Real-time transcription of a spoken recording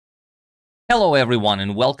Hello everyone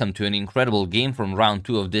and welcome to an incredible game from round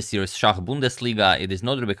 2 of this year's Schachbundesliga. It is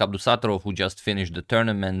Nodirbek Abdusattorov who just finished the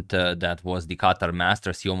tournament that was the Qatar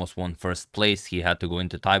Masters. He almost won first place. He had to go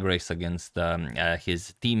into tiebreaks against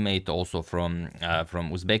his teammate also from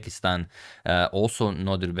Uzbekistan, also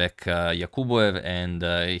Nodirbek Yakuboev, and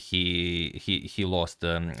he lost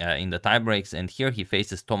in the tiebreaks. And here he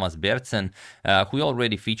faces Thomas Beerdsen, who we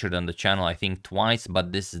already featured on the channel I think twice,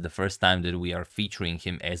 but this is the first time that we are featuring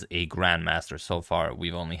him as a grandmaster. So far,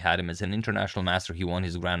 we've only had him as an international master. He won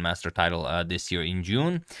his grandmaster title this year in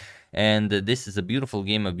June. And this is a beautiful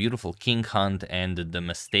game, a beautiful king hunt, and the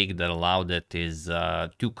mistake that allowed it is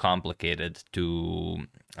too complicated to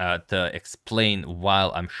explain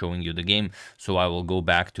while I'm showing you the game, so I will go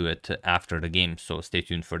back to it after the game, so stay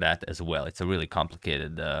tuned for that as well. It's a really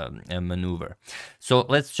complicated maneuver. So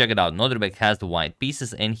let's check it out. Nodirbek has the white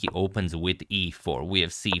pieces and he opens with e4. We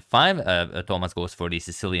have c5, Thomas goes for the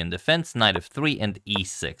Sicilian defense, knight f3 and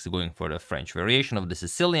e6, going for the French variation of the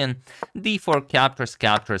Sicilian. d4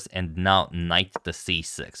 captures, and now knight to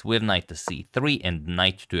c6. We have knight to c3 and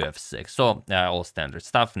knight to f6. So all standard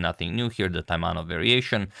stuff, nothing new here. The Taimanov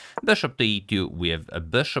variation. Bishop to e2. We have a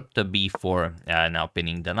bishop to b4. Now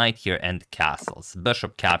pinning the knight here and castles.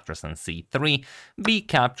 Bishop captures on c3. B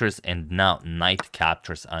captures and now knight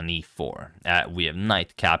captures on e4. We have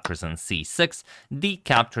knight captures on c6. D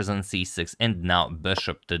captures on c6 and now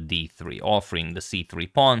bishop to d3, offering the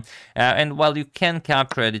c3 pawn. And while you can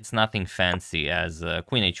capture it, it's nothing fancy, as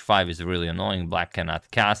queen h5 is really annoying. Black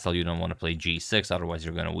cannot castle. You don't want to play g6, otherwise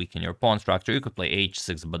you're going to weaken your pawn structure. You could play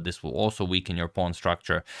h6, but this will also weaken your pawn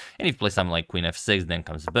structure. And if you play something like queen f6, then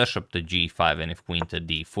comes bishop to g5, and if queen to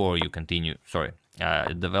d4, you continue,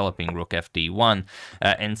 developing rook f d1,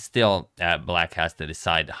 and still black has to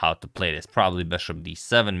decide how to play this. Probably bishop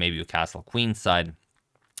d7, maybe you castle queenside.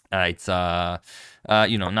 It's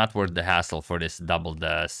not worth the hassle for this doubled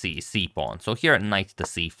c pawn. So here knight to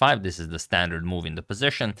c5, this is the standard move in the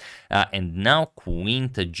position, and now queen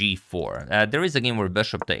to g4. There is a game where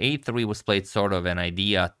bishop to a3 was played, sort of an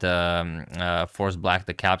idea to force black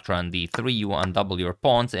to capture on d3. You undouble your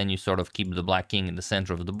pawns and you sort of keep the black king in the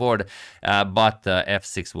center of the board, but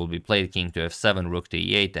f6 will be played, king to f7, rook to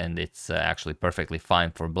e8, and it's actually perfectly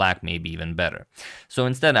fine for black, maybe even better. So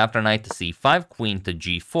instead, after knight to c5, queen to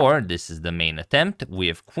g4, this is the main attempt. We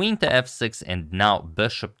have queen to f6 and now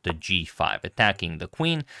bishop to g5, attacking the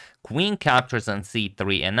queen. Queen captures on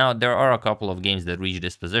c3, and now there are a couple of games that reach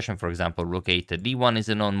this position. For example, rook a to d1 is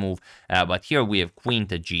a known move, but here we have queen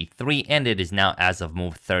to g3, and it is now as of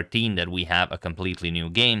move 13 that we have a completely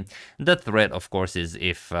new game. The threat, of course, is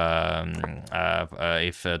if Thomas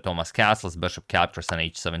castles, bishop captures on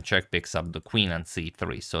h7 check, picks up the queen on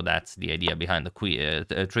c3. So that's the idea behind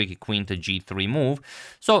the tricky queen to g3 move.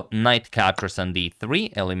 So knight captures on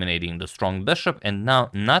d3, eliminating the strong bishop, and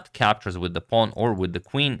now not captures with the pawn or with the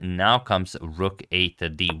queen. Now comes rook a to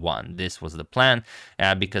d1. This was the plan,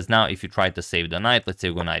 because now if you try to save the knight, let's say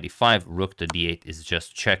we go knight e5, rook to d8 is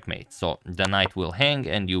just checkmate. So the knight will hang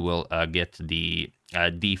and you will get the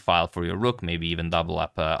d file for your rook, maybe even double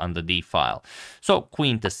up on the d file. So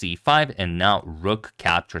queen to c5, and now rook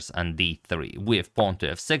captures on d3. We have pawn to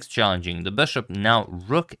f6 challenging the bishop. Now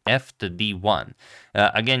rook f to d1.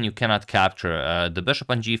 Again, you cannot capture the bishop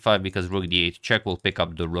on g5 because rook d8 check will pick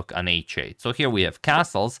up the rook on h8. So here we have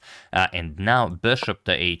castles, and now bishop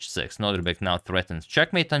to h6. Nodirbek now threatens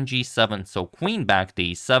checkmate on g7, so queen back to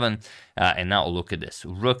e7, and now look at this,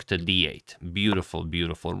 rook to d8. Beautiful,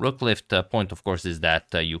 beautiful rook lift. Point, of course, is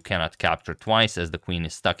that you cannot capture twice, as the queen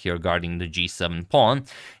is stuck here guarding the g7 pawn.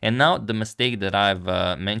 And now the mistake that I've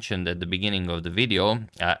mentioned at the beginning of the video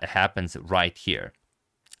happens right here.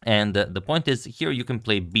 And the point is, here you can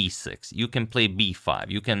play b6, you can play b5,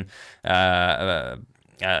 you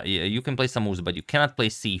can play some moves, but you cannot play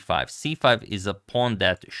c5. c5 is a pawn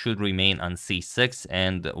that should remain on c6,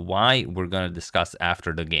 and why we're going to discuss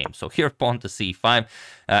after the game. So here, pawn to c5,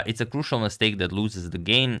 it's a crucial mistake that loses the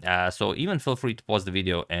game. So even feel free to pause the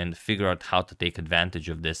video and figure out how to take advantage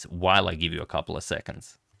of this while I give you a couple of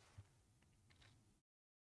seconds.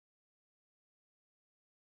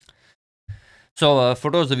 So for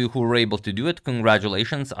those of you who were able to do it,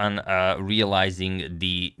 congratulations on realizing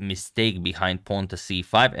the mistake behind pawn to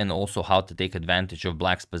c5, and also how to take advantage of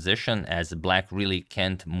black's position, as black really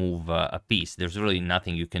can't move a piece. There's really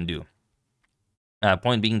nothing you can do.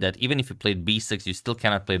 Point being that even if you played b6, you still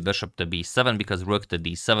cannot play bishop to b7 because rook to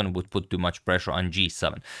d7 would put too much pressure on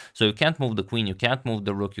g7. So you can't move the queen, you can't move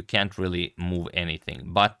the rook, you can't really move anything.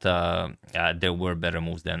 But there were better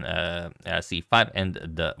moves than c5, and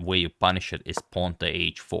the way you punish it is pawn to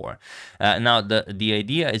h4. Now the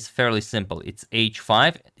idea is fairly simple. It's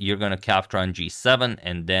h5, you're going to capture on g7,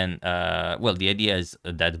 and then, well, the idea is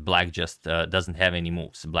that black just doesn't have any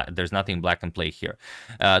moves. There's nothing black can play here.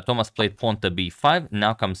 Thomas played pawn to b5.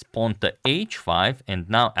 Now comes pawn to h5, and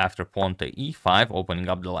now after pawn to e5, opening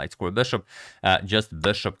up the light square bishop, just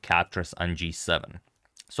bishop captures on g7.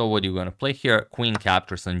 So what are you going to play here? Queen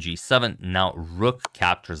captures on g7. Now rook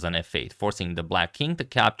captures on f8, forcing the black king to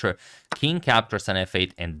capture. King captures on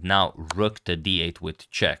f8, and now rook to d8 with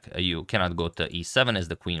check. You cannot go to e7 as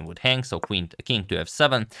the queen would hang, so king to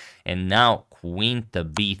f7, and now queen to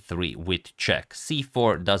b3 with check.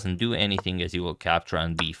 c4 doesn't do anything as you will capture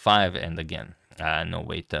on b5, and again, no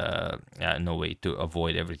way to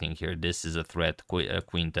avoid everything here. This is a threat.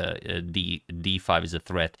 Queen to d5 is a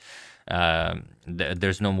threat.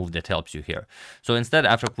 There's no move that helps you here. So instead,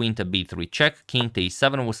 after queen to b3 check, king to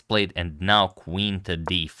e7 was played, and now queen to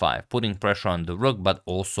d5, putting pressure on the rook, but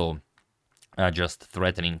also just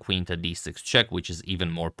threatening queen to d6 check, which is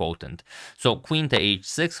even more potent. So queen to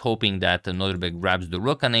h6, hoping that Nodirbek grabs the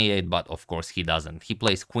rook on a8, but of course he doesn't. He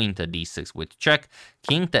plays queen to d6 with check,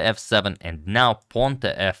 king to f7, and now pawn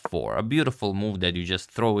to f4. A beautiful move that you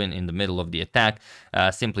just throw in the middle of the attack,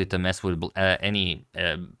 simply to mess with any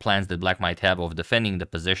plans that black might have of defending the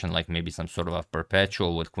position, like maybe some sort of a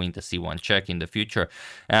perpetual with queen to c1 check in the future.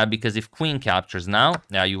 Because if queen captures now,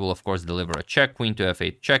 you will of course deliver a check, queen to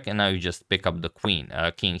f8 check, and now you just pick up the queen.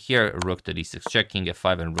 King here, rook to d6 check, king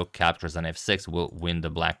f5, and rook captures on f6 will win the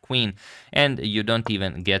black queen. And you don't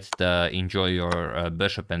even get to enjoy your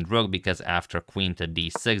bishop and rook, because after queen to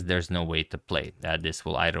d6, there's no way to play. This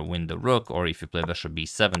will either win the rook, or if you play bishop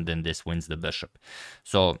b7, then this wins the bishop.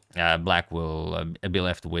 So black will be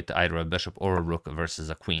left with either a bishop or a rook versus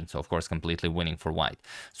a queen. So of course, completely winning for white.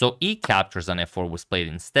 So e captures on f4 was played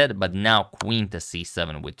instead, but now queen to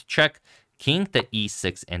c7 with check, king to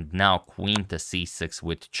e6, and now queen to c6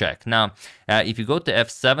 with check. Now, if you go to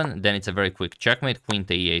f7, then it's a very quick checkmate. Queen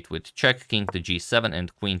to e8 with check, king to g7,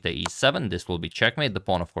 and queen to e7. This will be checkmate. The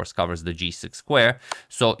pawn, of course, covers the g6 square.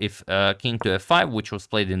 So if king to f5, which was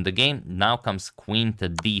played in the game, now comes queen to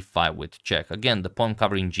d5 with check. Again, the pawn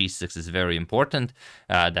covering g6 is very important.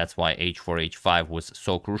 That's why h4, h5 was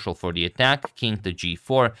so crucial for the attack. King to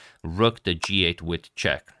g4, rook to g8 with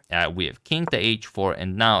check. We have king to h4,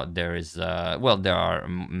 and now there is, well, there are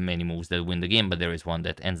many moves that win the game, but there is one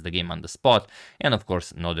that ends the game on the spot. And of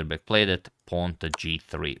course, Nodirbek played it, pawn to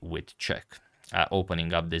g3 with check.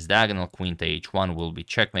 Opening up this diagonal, queen to h1 will be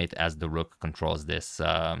checkmate as the rook controls this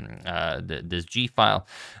this g file.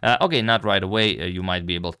 Okay, not right away. You might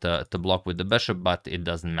be able to block with the bishop, but it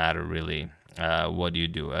doesn't matter really what you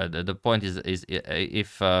do. The point is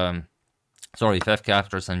if if f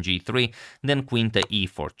captures on g3, then queen to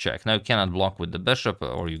e4 check. Now you cannot block with the bishop,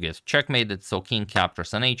 or you get checkmated, so king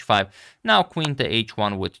captures on h5. Now queen to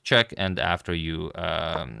h1 with check, and after you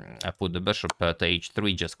put the bishop to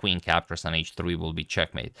h3, just queen captures on h3 will be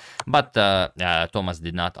checkmate. But Thomas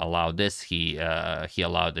did not allow this. He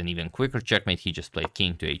allowed an even quicker checkmate. He just played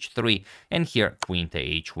king to h3, and here queen to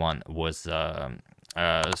h1 was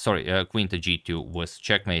queen to g2 was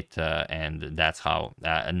checkmate, and that's how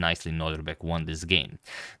nicely Nodirbek won this game.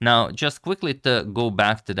 Now, just quickly to go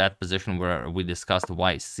back to that position where we discussed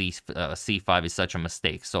why c5 is such a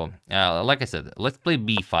mistake. So, like I said, let's play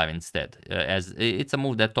b5 instead, as it's a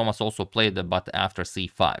move that Thomas also played, but after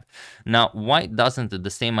c5. Now, why doesn't the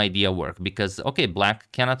same idea work? Because, okay, black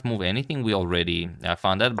cannot move anything. We already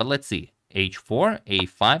found that, but let's see. h4,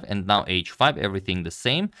 a5, and now h5, everything the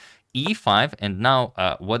same. e5, and now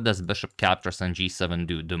what does bishop captures on g7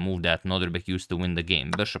 do? The move that Nodirbek used to win the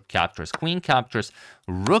game. Bishop captures, queen captures,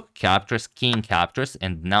 rook captures, king captures,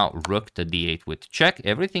 and now rook to d8 with check.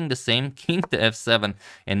 Everything the same. King to f7,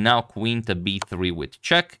 and now queen to b3 with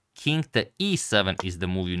check. King to e7 is the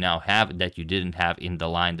move you now have that you didn't have in the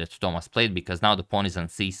line that Thomas played, because now the pawn is on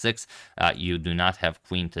c6. You do not have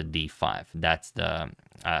queen to d5. That's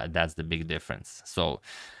the big difference. So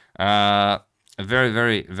very,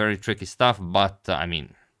 very, very tricky stuff. But I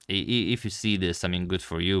mean, if you see this, I mean, good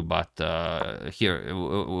for you. But here,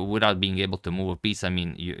 without being able to move a piece, I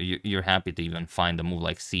mean, you're happy to even find a move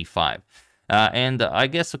like c5. And I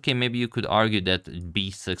guess, okay, maybe you could argue that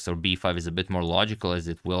b6 or b5 is a bit more logical, as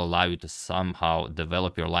it will allow you to somehow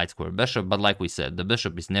develop your light square bishop. But like we said, the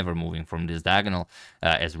bishop is never moving from this diagonal,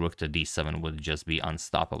 as rook to d7 would just be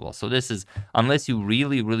unstoppable. So this is, unless you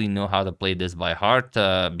really know how to play this by heart,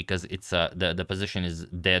 because it's the position is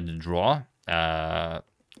dead draw.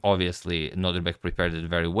 Obviously, Nodirbek prepared it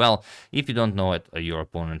very well. If you don't know it, your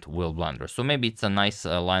opponent will blunder. So maybe it's a nice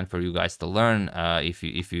line for you guys to learn. If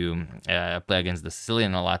you play against the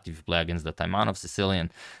Sicilian a lot, if you play against the Taimanov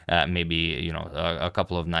Sicilian, maybe, you know, a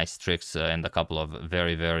couple of nice tricks and a couple of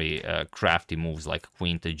very crafty moves like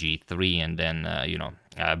queen to g3, and then you know,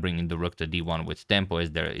 bringing the rook to d1 with tempo,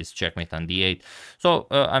 as there is checkmate on d8. So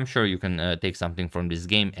I'm sure you can take something from this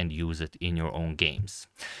game and use it in your own games.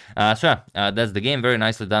 So yeah, that's the game. Very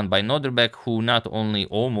nicely done by Nodirbek, who not only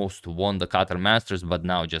almost won the Qatar Masters, but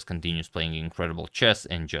now just continues playing incredible chess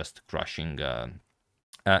and just crushing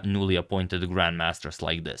newly appointed grandmasters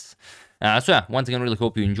like this. So yeah, once again, really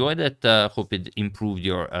hope you enjoyed it. Hope it improved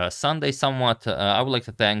your Sunday somewhat. I would like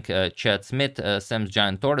to thank Chad Smith, Sam's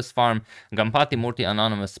Giant Tortoise Farm, Gampati Murti,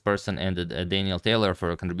 Anonymous Person, and Daniel Taylor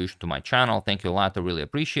for a contribution to my channel. Thank you a lot. I really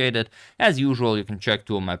appreciate it. As usual, you can check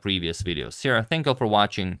 2 of my previous videos here. Thank you all for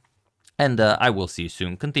watching. And I will see you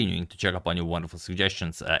soon, continuing to check up on your wonderful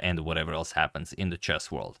suggestions and whatever else happens in the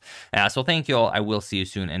chess world. So thank you all. I will see you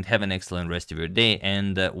soon, and have an excellent rest of your day.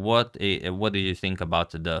 And what did you think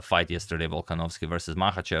about the fight yesterday, Volkanovski versus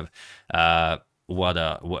Makhachev? What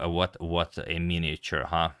a miniature,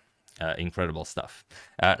 huh? Incredible stuff.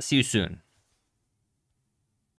 See you soon.